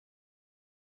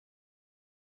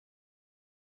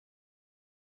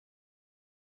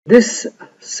This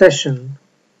session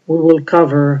we will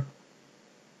cover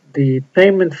the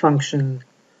payment function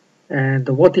and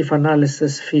the what if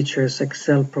analysis features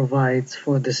Excel provides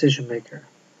for a decision maker.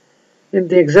 In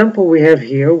the example we have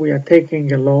here, we are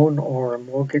taking a loan or a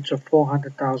mortgage of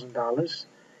 $400,000.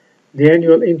 The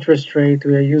annual interest rate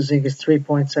we are using is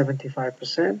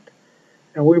 3.75%,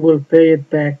 and we will pay it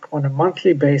back on a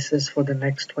monthly basis for the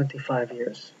next 25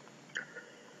 years.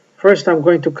 First, I'm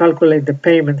going to calculate the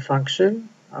payment function.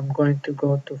 I'm going to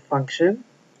go to Function,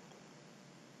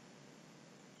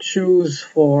 choose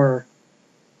for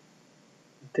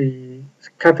the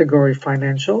category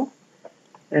Financial,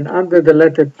 and under the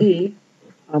letter P,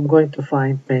 I'm going to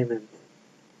find Payment.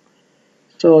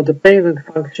 So the payment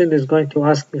function is going to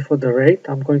ask me for the rate.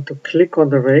 I'm going to click on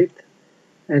the rate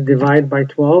and divide by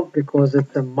 12 because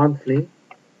it's a monthly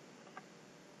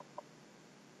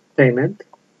payment.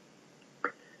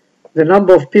 The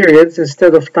number of periods,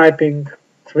 instead of typing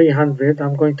 300,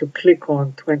 I'm going to click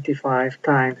on 25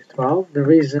 times 12. The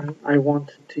reason I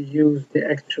want to use the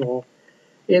actual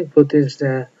input is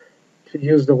to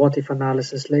use the what if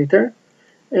analysis later.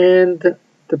 And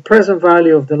the present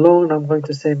value of the loan, I'm going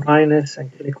to say minus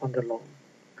and click on the loan.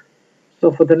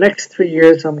 So for the next 3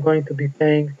 years, I'm going to be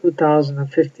paying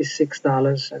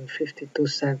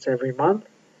 $2,056.52 every month.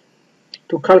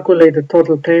 To calculate the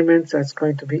total payments, that's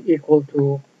going to be equal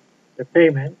to the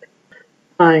payment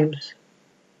times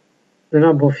the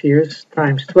number of years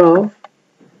times 12,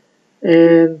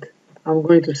 and I'm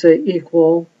going to say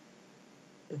equal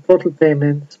the total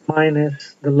payments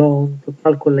minus the loan to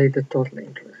calculate the total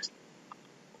interest.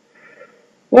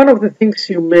 One of the things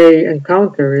you may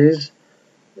encounter is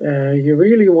you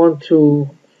really want to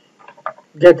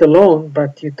get a loan,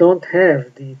 but you don't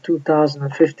have the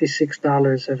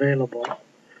 $2,056 available.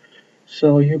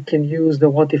 So you can use the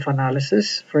what if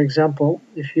analysis. For example,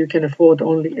 if you can afford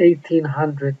only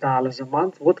 $1,800 a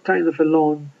month, what kind of a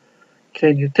loan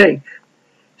can you take?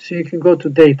 So you can go to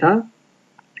Data,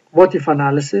 What if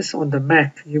Analysis. On the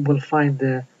Mac, you will find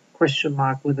the question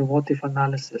mark with the what if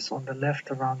analysis on the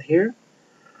left around here.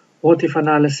 What if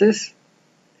analysis,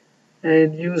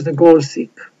 and use the goal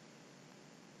seek.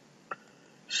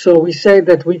 So we say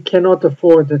that we cannot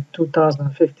afford the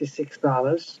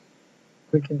 $2,056.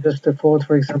 We can just afford,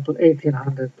 for example,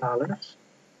 $1,800.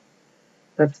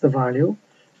 That's the value.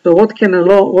 So what kind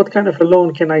of a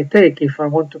loan can I take if I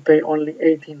want to pay only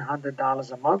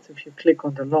 $1,800 a month? If you click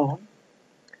on the loan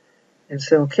and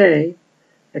say OK,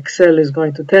 Excel is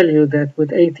going to tell you that with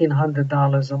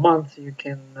 $1,800 a month, you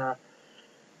can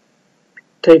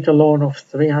take a loan of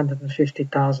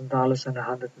 $350,000 and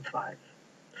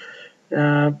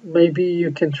 $105. Maybe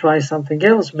you can try something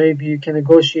else. Maybe you can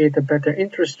negotiate a better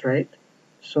interest rate.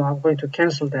 So I'm going to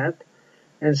cancel that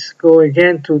and go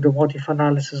again to the what if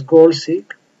analysis goal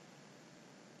seek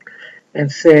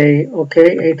and say,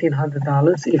 okay,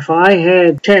 $1,800. If I had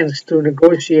a chance to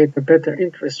negotiate a better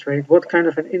interest rate, what kind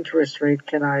of an interest rate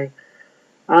can I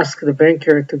ask the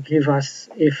banker to give us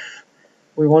if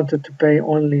we wanted to pay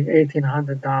only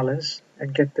 $1,800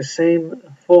 and get the same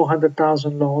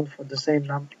 $400,000 loan for the same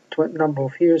number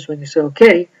of years? When you say,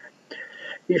 okay,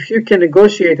 if you can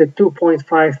negotiate a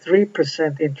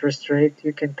 2.53% interest rate,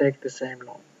 you can take the same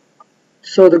loan.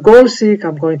 So the goal seek,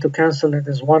 I'm going to cancel it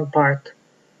as one part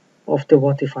of the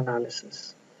what if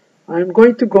analysis. I'm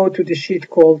going to go to the sheet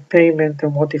called Payment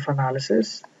and What if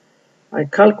Analysis. I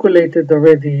calculated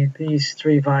already these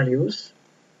three values,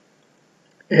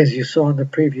 as you saw on the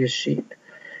previous sheet.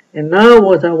 And now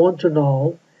what I want to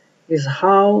know is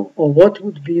how or what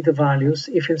would be the values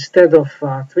if instead of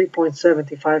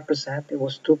 3.75% it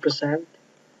was 2%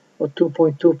 or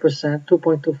 2.2%,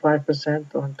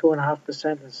 2.25% or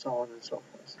 2.5% and so on and so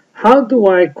forth. How do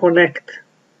I connect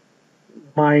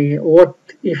my what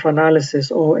if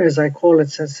analysis, or as I call it,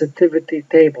 sensitivity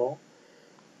table,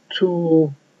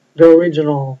 to the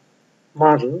original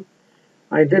model?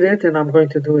 I did it and I'm going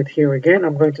to do it here again.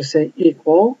 I'm going to say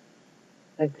equal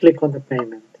and click on the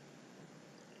payment.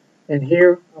 And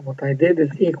here, what I did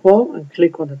is equal and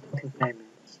click on the total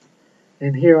payments.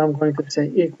 And here I'm going to say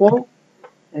equal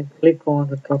and click on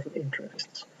the total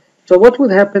interests. So what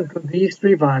would happen to these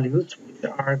three values, which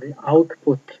are the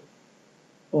output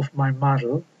of my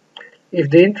model, if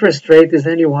the interest rate is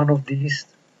any one of these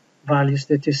values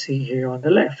that you see here on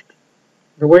the left?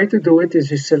 The way to do it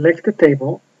is you select the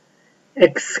table,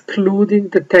 excluding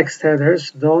the text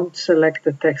headers. Don't select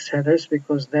the text headers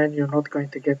because then you're not going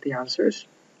to get the answers.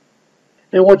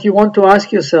 And what you want to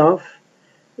ask yourself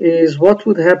is what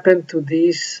would happen to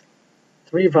these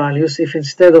three values if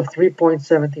instead of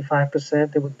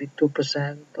 3.75% it would be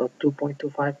 2% or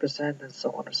 2.25% and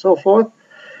so on and so forth.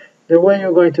 The way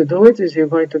you're going to do it is you're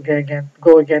going to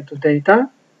go again to data,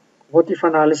 what if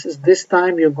analysis. This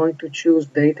time you're going to choose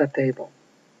data table.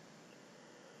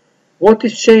 What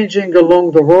is changing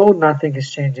along the row? Nothing is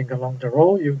changing along the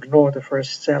row. You ignore the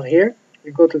first cell here.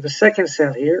 You go to the second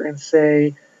cell here and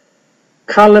say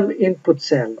column input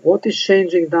cell. What is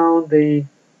changing down the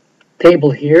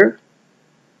table here?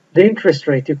 The interest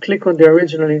rate. You click on the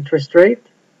original interest rate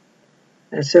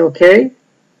and say OK.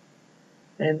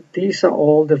 And these are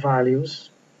all the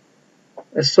values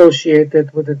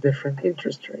associated with a different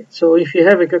interest rate. So if you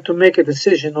have to make a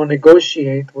decision or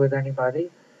negotiate with anybody,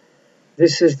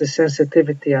 this is the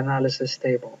sensitivity analysis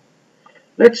table.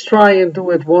 Let's try and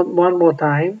do it one more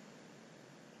time.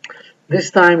 This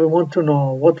time we want to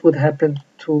know what would happen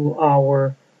to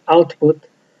our output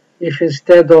if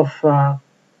instead of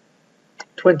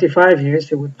 25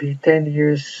 years, it would be 10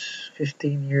 years,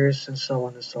 15 years, and so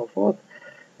on and so forth.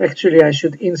 Actually, I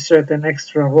should insert an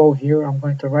extra row here. I'm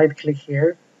going to right-click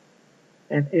here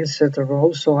and insert a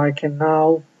row, so I can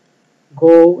now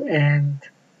go and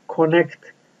connect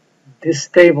this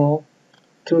table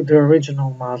to the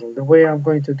original model. The way I'm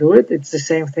going to do it, it's the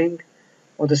same thing,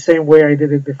 or the same way I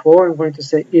did it before. I'm going to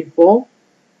say equal,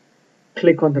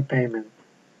 click on the payment.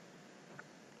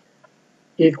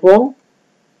 Equal,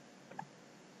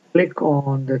 click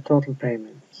on the total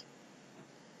payments.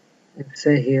 And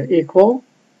say here equal,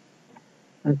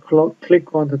 and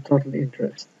click on the total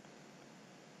interest.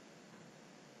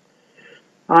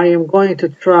 I am going to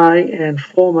try and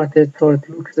format it so it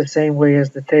looks the same way as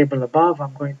the table above.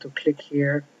 I'm going to click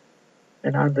here,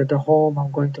 and under the home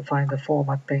I'm going to find the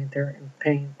format painter and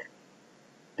paint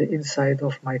the inside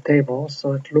of my table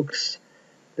so it looks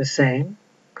the same.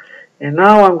 And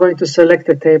now I'm going to select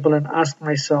the table and ask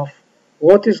myself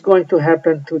what is going to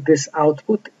happen to this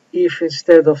output if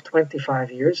instead of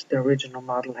 25 years the original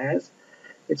model has,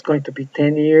 it's going to be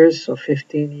 10 years or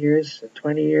 15 years,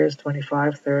 20 years,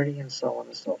 25, 30, and so on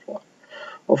and so forth.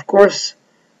 Of course,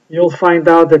 you'll find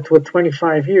out that with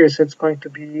 25 years, it's going to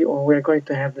be, or we're going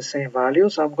to have the same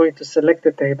values. I'm going to select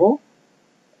the table,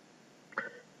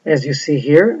 as you see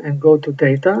here, and go to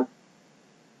Data,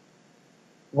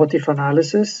 What If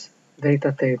Analysis,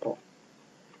 Data Table.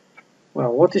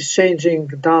 Well, what is changing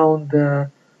down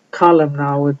the column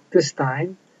now at this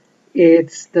time?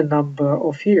 It's the number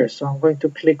of years. So I'm going to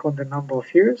click on the number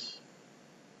of years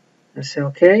and say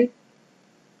OK.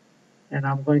 And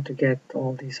I'm going to get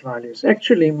all these values.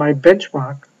 Actually, my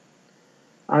benchmark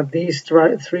are these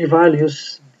three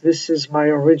values. This is my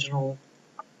original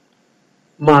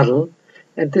model.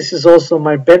 And this is also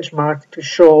my benchmark to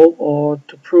show or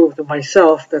to prove to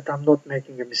myself that I'm not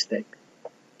making a mistake.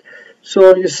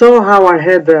 So you saw how I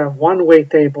had a one-way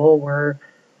table where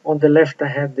on the left I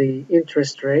had the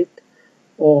interest rate,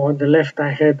 or on the left I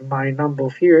had my number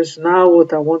of years. Now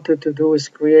what I wanted to do is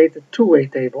create a two-way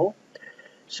table.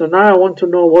 So now I want to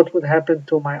know what would happen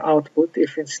to my output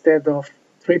if instead of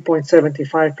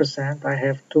 3.75% I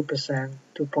have 2%,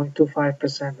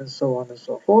 2.25%, and so on and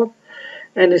so forth.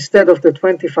 And instead of the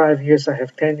 25 years I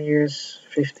have 10 years,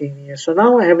 15 years. So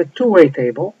now I have a two-way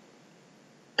table.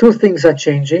 Two things are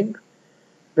changing.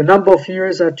 The number of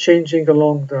years are changing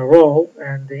along the row,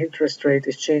 and the interest rate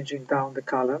is changing down the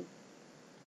column.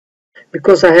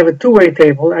 Because I have a two-way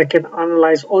table, I can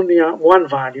analyze only one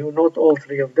value, not all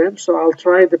three of them. So I'll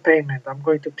try the payment. I'm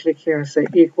going to click here and say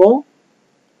equal,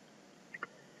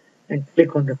 and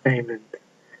click on the payment.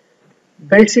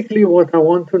 Basically, what I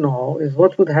want to know is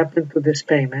what would happen to this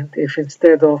payment if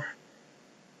instead of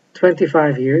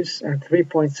 25 years and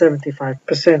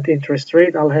 3.75% interest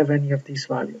rate, I'll have any of these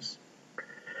values.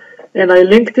 And I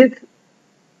linked it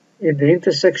in the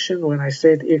intersection when I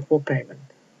said equal payment.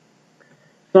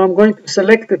 So I'm going to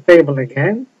select the table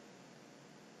again.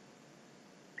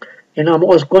 And I'm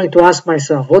also going to ask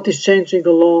myself, what is changing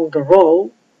along the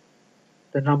row?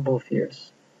 The number of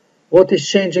years. What is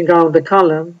changing down the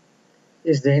column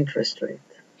is the interest rate.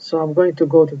 So I'm going to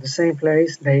go to the same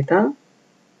place, Data,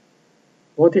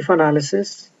 What If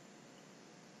Analysis,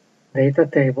 Data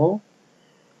Table.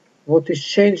 What is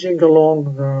changing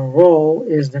along the row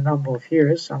is the number of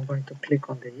years. I'm going to click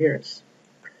on the years.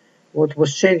 What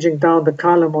was changing down the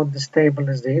column on this table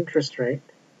is the interest rate.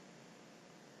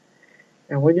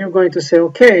 And when you're going to say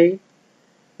OK,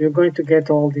 you're going to get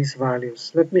all these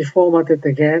values. Let me format it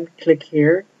again. Click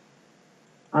here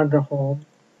under Home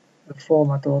and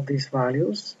format all these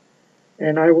values.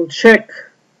 And I will check.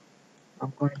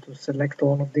 I'm going to select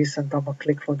all of these and double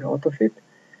click for the AutoFit.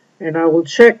 And I will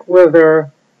check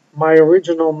whether my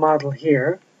original model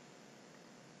here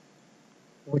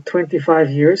with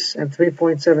 25 years, and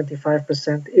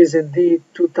 3.75% is indeed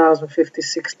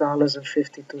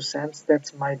 $2,056.52.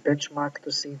 That's my benchmark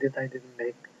to see that I didn't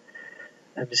make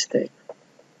a mistake.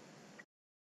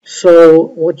 So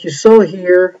what you saw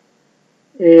here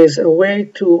is a way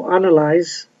to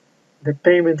analyze the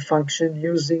payment function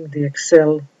using the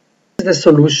Excel. This is the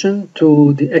solution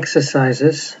to the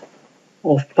exercises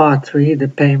of part 3, the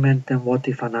payment and what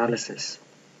if analysis.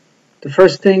 The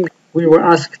first thing we were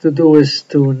asked to do is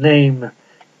to name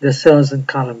the cells in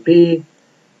column B.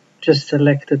 Just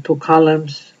select the 2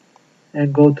 columns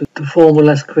and go to the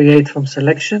formulas create from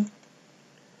selection,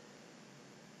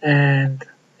 and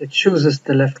it chooses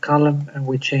the left column and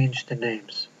we change the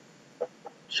names.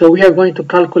 So we are going to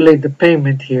calculate the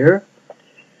payment here.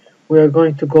 We are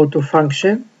going to go to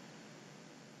function,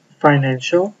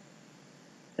 financial,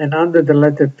 and under the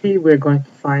letter P we are going to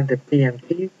find the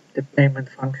PMT, the payment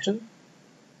function.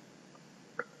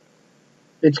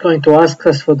 It's going to ask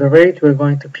us for the rate. We're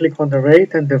going to click on the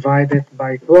rate and divide it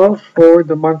by 12 for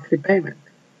the monthly payment.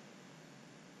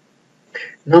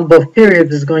 Number of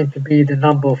periods is going to be the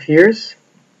number of years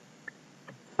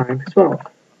times 12.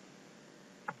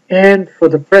 And for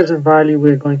the present value,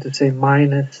 we're going to say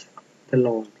minus the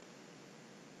loan.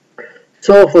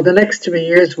 So for the next 3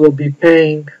 years, we'll be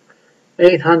paying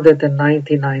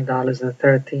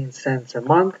 $899.13 a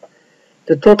month.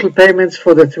 The total payments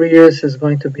for the 3 years is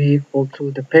going to be equal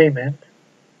to the payment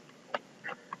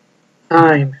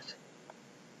times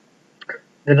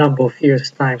the number of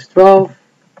years times 12,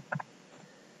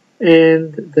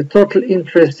 and the total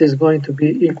interest is going to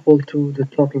be equal to the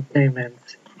total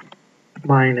payment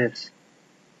minus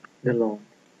the loan.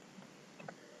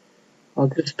 I'll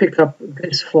just pick up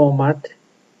this format,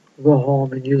 go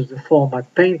home and use the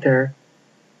format painter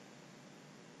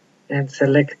and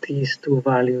select these 2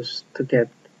 values to get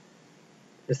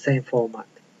the same format.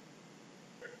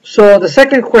 So the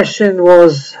second question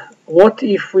was, what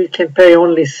if we can pay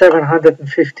only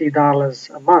 $750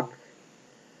 a month?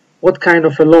 What kind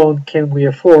of a loan can we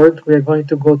afford? We are going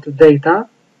to go to data,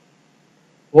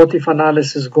 what if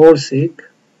analysis goal seek.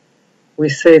 We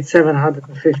say it's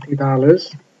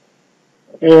 $750,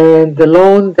 and the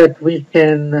loan that we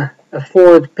can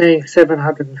afford paying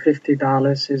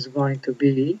 $750 is going to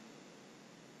be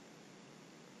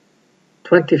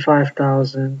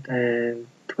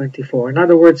 $25,024. In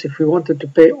other words, if we wanted to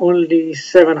pay only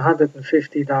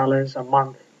 $750 a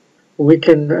month, we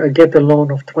can get a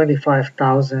loan of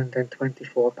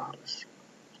 $25,024.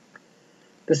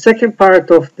 The second part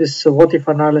of this what if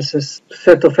analysis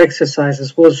set of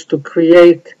exercises was to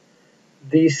create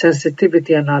the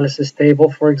sensitivity analysis table.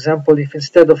 For example, if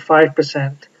instead of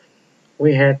 5%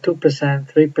 we had 2%,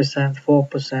 3%,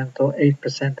 4%, or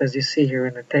 8%, as you see here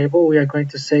in the table, we are going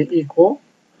to say equal,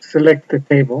 select the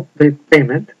table, the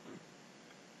payment,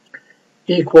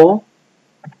 equal,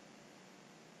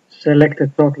 select the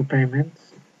total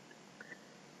payments,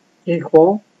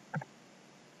 equal,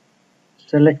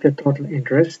 select the total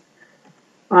interest.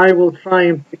 I will try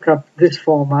and pick up this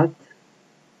format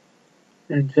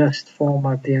and just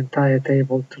format the entire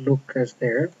table to look as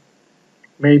there.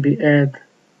 Maybe add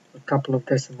a couple of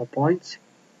decimal points.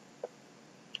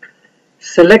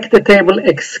 Select the table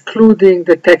excluding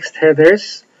the text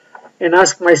headers and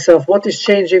ask myself what is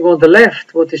changing on the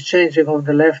left. What is changing on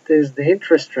the left is the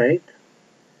interest rate.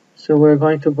 So we're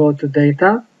going to go to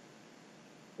data,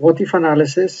 what if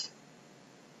analysis,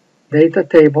 data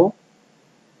table.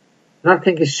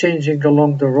 Nothing is changing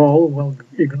along the row. We'll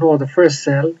ignore the first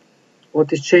cell.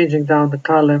 What is changing down the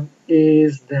column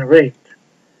is the rate.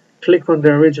 Click on the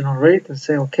original rate and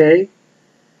say OK,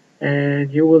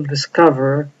 and you will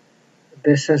discover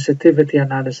the sensitivity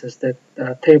analysis, that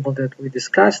table that we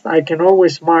discussed. I can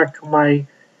always mark my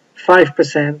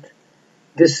 5%.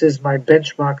 This is my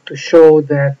benchmark to show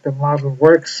that the model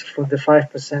works for the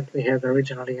 5% we had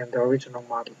originally in the original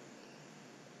model.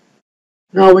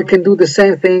 Now we can do the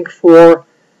same thing for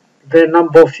the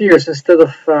number of years. Instead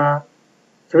of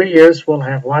 3 years, we'll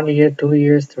have 1 year, 2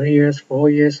 years, 3 years, 4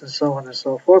 years, and so on and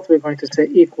so forth. We're going to say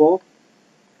equal,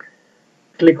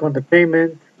 click on the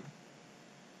payment,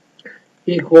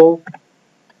 equal,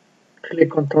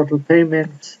 click on total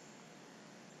payments,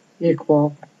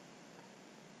 equal,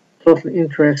 total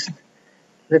interest.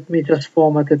 Let me just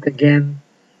format it again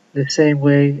the same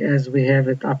way as we have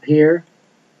it up here.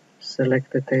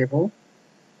 Select the table.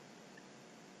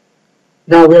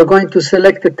 Now we are going to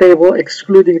select the table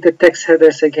excluding the text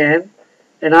headers again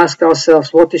and ask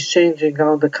ourselves what is changing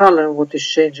down the column. What is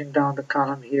changing down the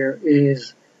column here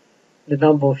is the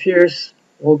number of years.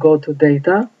 We'll go to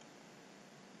data,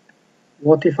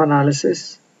 what if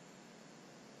analysis,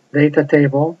 data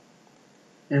table,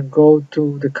 and go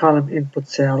to the column input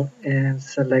cell and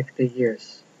select the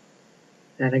years.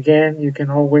 And again, you can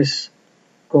always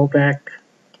go back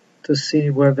to see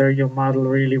whether your model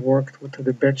really worked to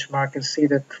the benchmark and see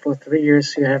that for 3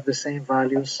 years you have the same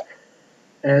values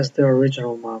as the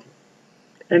original model.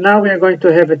 And now we are going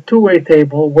to have a two-way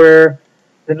table where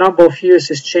the number of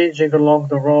years is changing along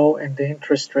the row and the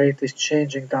interest rate is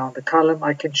changing down the column.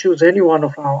 I can choose any one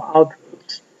of our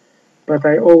outputs, but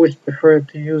I always prefer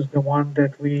to use the one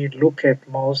that we look at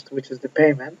most, which is the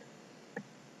payment.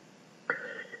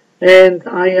 And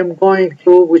I am going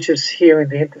to, which is here in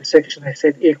the intersection, I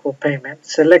said equal payment,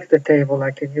 select the table.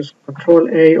 I can use Control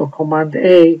A or Command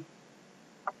A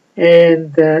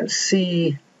and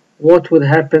see what would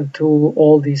happen to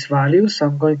all these values. So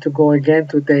I'm going to go again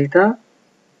to data,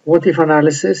 what if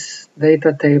analysis,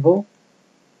 data table.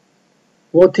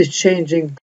 What is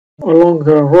changing along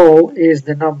the row is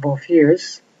the number of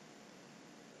years.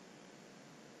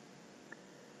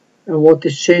 And what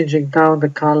is changing down the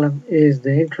column is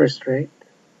the interest rate.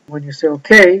 When you say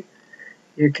OK,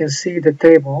 you can see the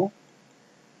table.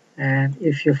 And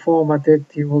if you format it,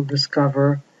 you will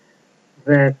discover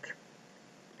that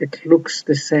it looks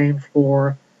the same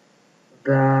for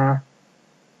the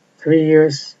 3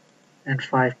 years and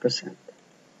 5%.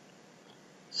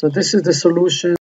 So this is the solution